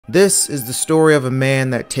This is the story of a man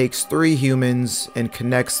that takes 3 humans and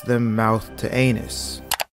connects them mouth to anus.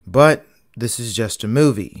 But this is just a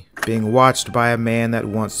movie, being watched by a man that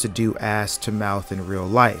wants to do ass to mouth in real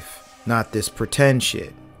life, not this pretend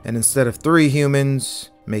shit. And instead of 3 humans,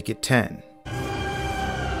 make it 10.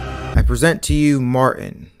 I present to you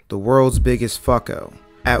Martin, the world's biggest fucko.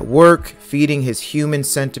 At work, feeding his Human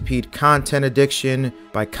Centipede content addiction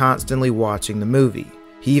by constantly watching the movie.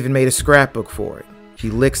 He even made a scrapbook for it. He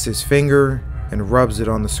licks his finger and rubs it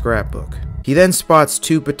on the scrapbook. He then spots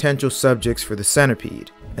 2 potential subjects for the centipede,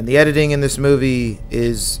 and the editing in this movie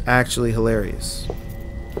is actually hilarious.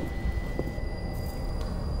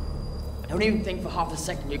 Don't even think for half a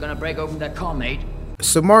second you're gonna break open that car, mate.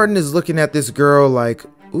 So Martin is looking at this girl like,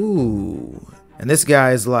 ooh. And this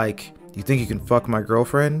guy is like, you think you can fuck my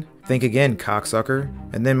girlfriend? Think again, cocksucker.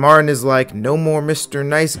 And then Martin is like, no more Mr.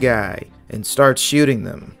 Nice Guy, and starts shooting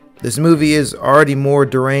them. This movie is already more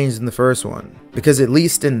deranged than the first one, because at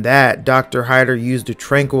least in that, Dr. Hyder used a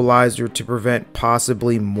tranquilizer to prevent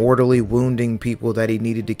possibly mortally wounding people that he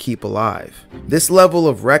needed to keep alive. This level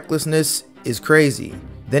of recklessness is crazy.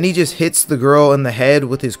 Then he just hits the girl in the head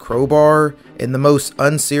with his crowbar in the most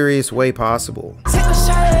unserious way possible.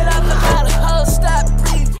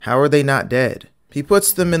 How are they not dead? He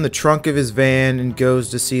puts them in the trunk of his van and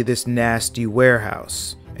goes to see this nasty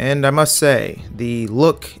warehouse. And I must say, the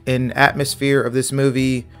look and atmosphere of this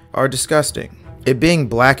movie are disgusting. It being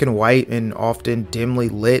black and white and often dimly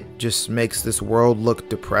lit just makes this world look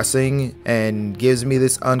depressing and gives me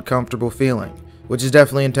this uncomfortable feeling, which is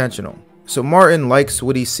definitely intentional. So Martin likes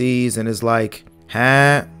what he sees and is like,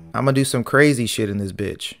 I'm gonna do some crazy shit in this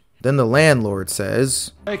bitch. Then the landlord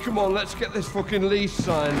says, hey, come on, let's get this fucking lease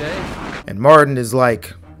signed, eh? And Martin is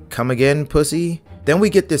like, come again, pussy? Then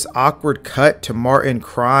we get this awkward cut to Martin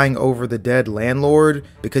crying over the dead landlord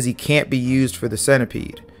because he can't be used for the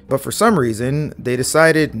centipede. But for some reason, they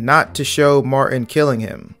decided not to show Martin killing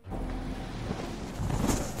him.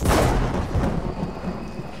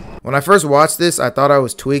 When I first watched this, I thought I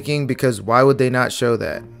was tweaking because why would they not show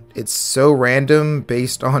that? It's so random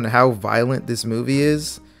based on how violent this movie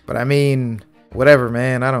is. But I mean, whatever,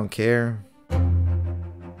 man, I don't care.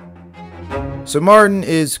 So Martin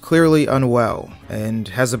is clearly unwell and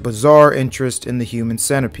has a bizarre interest in the Human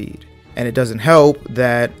Centipede. And it doesn't help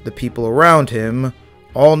that the people around him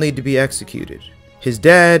all need to be executed. His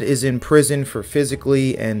dad is in prison for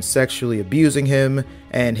physically and sexually abusing him,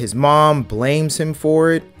 and his mom blames him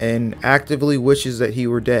for it and actively wishes that he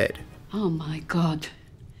were dead. Oh my God.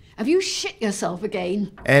 Have you shit yourself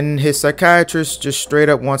again? And his psychiatrist just straight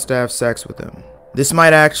up wants to have sex with him. This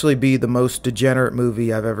might actually be the most degenerate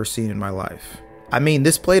movie I've ever seen in my life. I mean,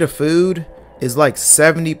 this plate of food is like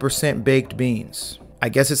 70% baked beans. I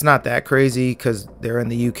guess it's not that crazy because they're in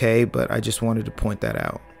the UK, but I just wanted to point that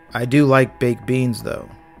out. I do like baked beans though.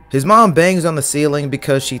 His mom bangs on the ceiling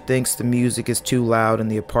because she thinks the music is too loud in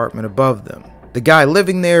the apartment above them. The guy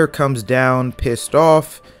living there comes down pissed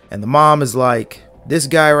off, and the mom is like, this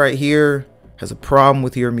guy right here has a problem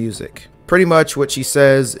with your music. Pretty much what she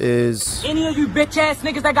says is, any of you bitch ass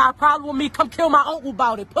niggas that got a problem with me, come kill my uncle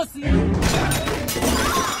about it, pussy. I'm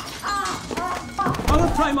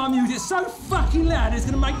gonna play my music so fucking loud it's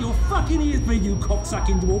gonna make your fucking ears bleed, you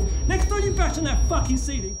cocksucking dwarf. Next time you bash on that fucking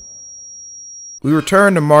CD. We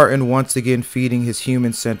return to Martin once again feeding his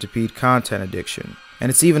Human Centipede content addiction. And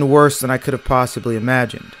it's even worse than I could have possibly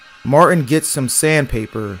imagined. Martin gets some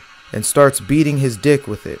sandpaper and starts beating his dick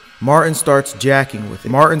with it. Martin starts jacking with it.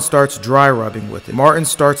 Martin starts dry rubbing with it. Martin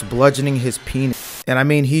starts bludgeoning his penis. And I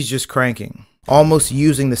mean, he's just cranking. Almost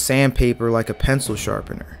using the sandpaper like a pencil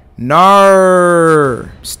sharpener.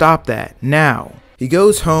 Nar! Stop that, now. He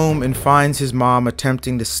goes home and finds his mom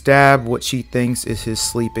attempting to stab what she thinks is his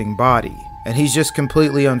sleeping body. And he's just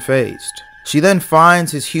completely unfazed. She then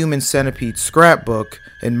finds his Human Centipede scrapbook,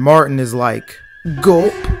 and Martin is like,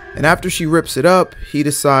 gulp. And after she rips it up, he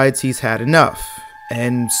decides he's had enough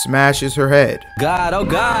and smashes her head. God, oh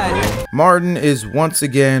God. Martin is once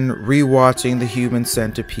again rewatching the Human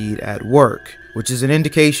Centipede at work, which is an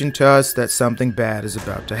indication to us that something bad is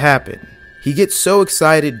about to happen. He gets so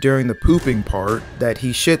excited during the pooping part that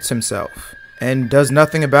he shits himself and does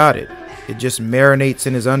nothing about it. It just marinates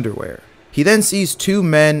in his underwear. He then sees 2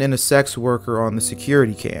 men and a sex worker on the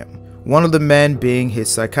security cam. One of the men being his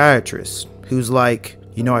psychiatrist, who's like,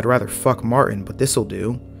 you know, I'd rather fuck Martin, but this'll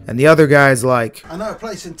do. And the other guy's like, I know a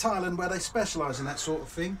place in Thailand where they specialise in that sort of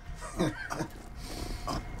thing.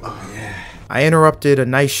 Oh yeah. I interrupted a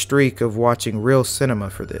nice streak of watching real cinema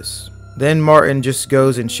for this. Then Martin just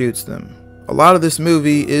goes and shoots them. A lot of this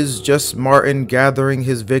movie is just Martin gathering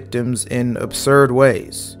his victims in absurd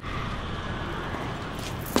ways.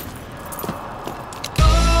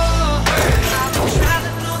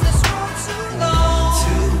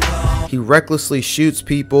 He recklessly shoots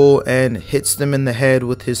people and hits them in the head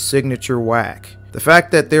with his signature whack. The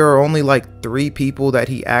fact that there are only like 3 people that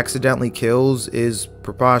he accidentally kills is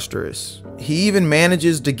preposterous. He even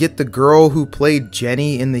manages to get the girl who played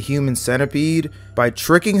Jenny in the Human Centipede by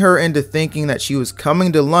tricking her into thinking that she was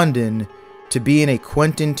coming to London to be in a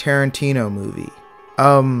Quentin Tarantino movie.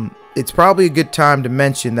 It's probably a good time to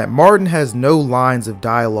mention that Martin has no lines of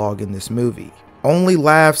dialogue in this movie, only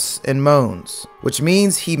laughs and moans, which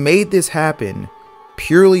means he made this happen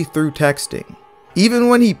purely through texting. Even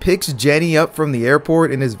when he picks Jenny up from the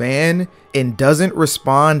airport in his van and doesn't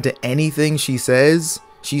respond to anything she says,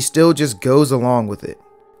 she still just goes along with it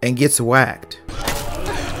and gets whacked.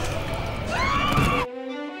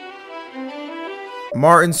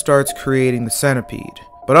 Martin starts creating the centipede,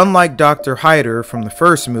 but unlike Dr. Hyder from the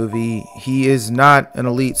first movie, he is not an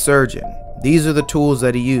elite surgeon. These are the tools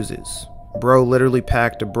that he uses. Bro literally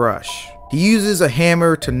packed a brush. He uses a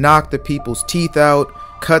hammer to knock the people's teeth out,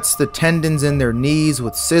 cuts the tendons in their knees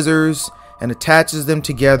with scissors, and attaches them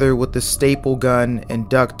together with the staple gun and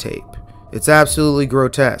duct tape. It's absolutely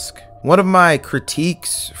grotesque. One of my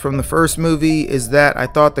critiques from the first movie is that I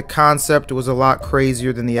thought the concept was a lot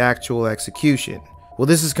crazier than the actual execution. Well,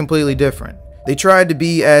 this is completely different. They tried to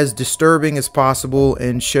be as disturbing as possible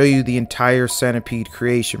and show you the entire centipede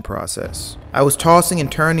creation process. I was tossing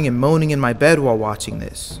and turning and moaning in my bed while watching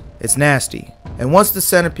this. It's nasty. And once the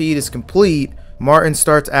centipede is complete, Martin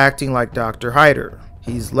starts acting like Dr. Hyder.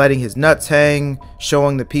 He's letting his nuts hang,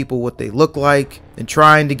 showing the people what they look like, and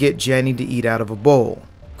trying to get Jenny to eat out of a bowl.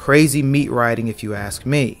 Crazy meat riding if you ask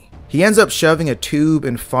me. He ends up shoving a tube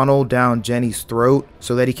and funnel down Jenny's throat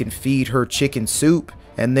so that he can feed her chicken soup,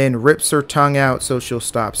 and then rips her tongue out so she'll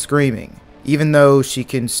stop screaming, even though she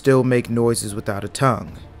can still make noises without a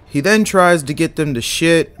tongue. He then tries to get them to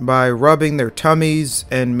shit by rubbing their tummies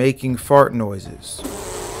and making fart noises.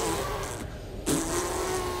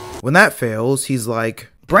 When that fails, he's like,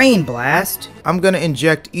 "Brain blast! I'm gonna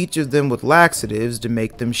inject each of them with laxatives to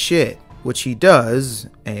make them shit," which he does,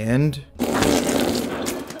 and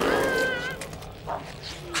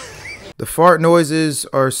the fart noises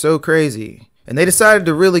are so crazy. And they decided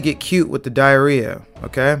to really get cute with the diarrhea,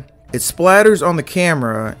 okay? It splatters on the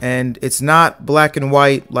camera, and it's not black and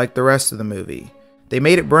white like the rest of the movie. They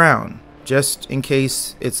made it brown, just in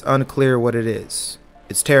case it's unclear what it is.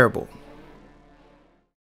 It's terrible.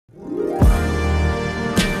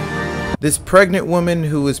 This pregnant woman,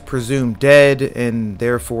 who is presumed dead and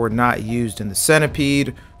therefore not used in the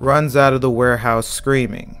centipede, runs out of the warehouse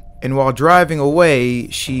screaming. And while driving away,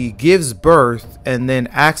 she gives birth and then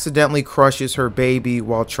accidentally crushes her baby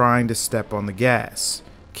while trying to step on the gas.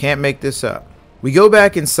 Can't make this up. We go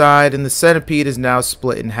back inside and the centipede is now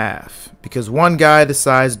split in half because one guy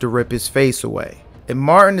decides to rip his face away. And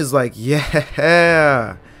Martin is like,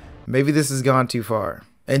 yeah, maybe this has gone too far,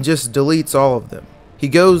 and just deletes all of them. He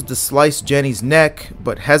goes to slice Jenny's neck,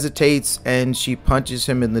 but hesitates and she punches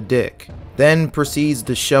him in the dick. Then proceeds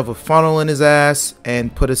to shove a funnel in his ass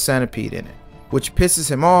and put a centipede in it, which pisses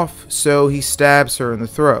him off, so he stabs her in the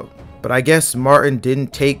throat. But I guess Martin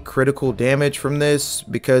didn't take critical damage from this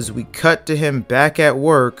because we cut to him back at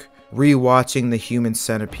work rewatching the Human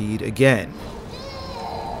Centipede again.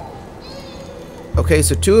 Okay,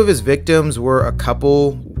 so 2 of his victims were a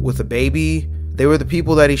couple with a baby. They were the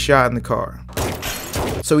people that he shot in the car.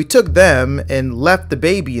 So he took them and left the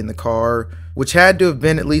baby in the car, which had to have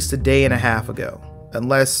been at least a day and a half ago,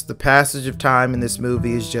 unless the passage of time in this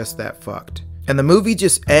movie is just that fucked. And the movie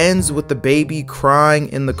just ends with the baby crying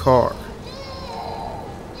in the car.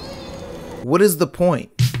 What is the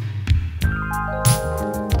point?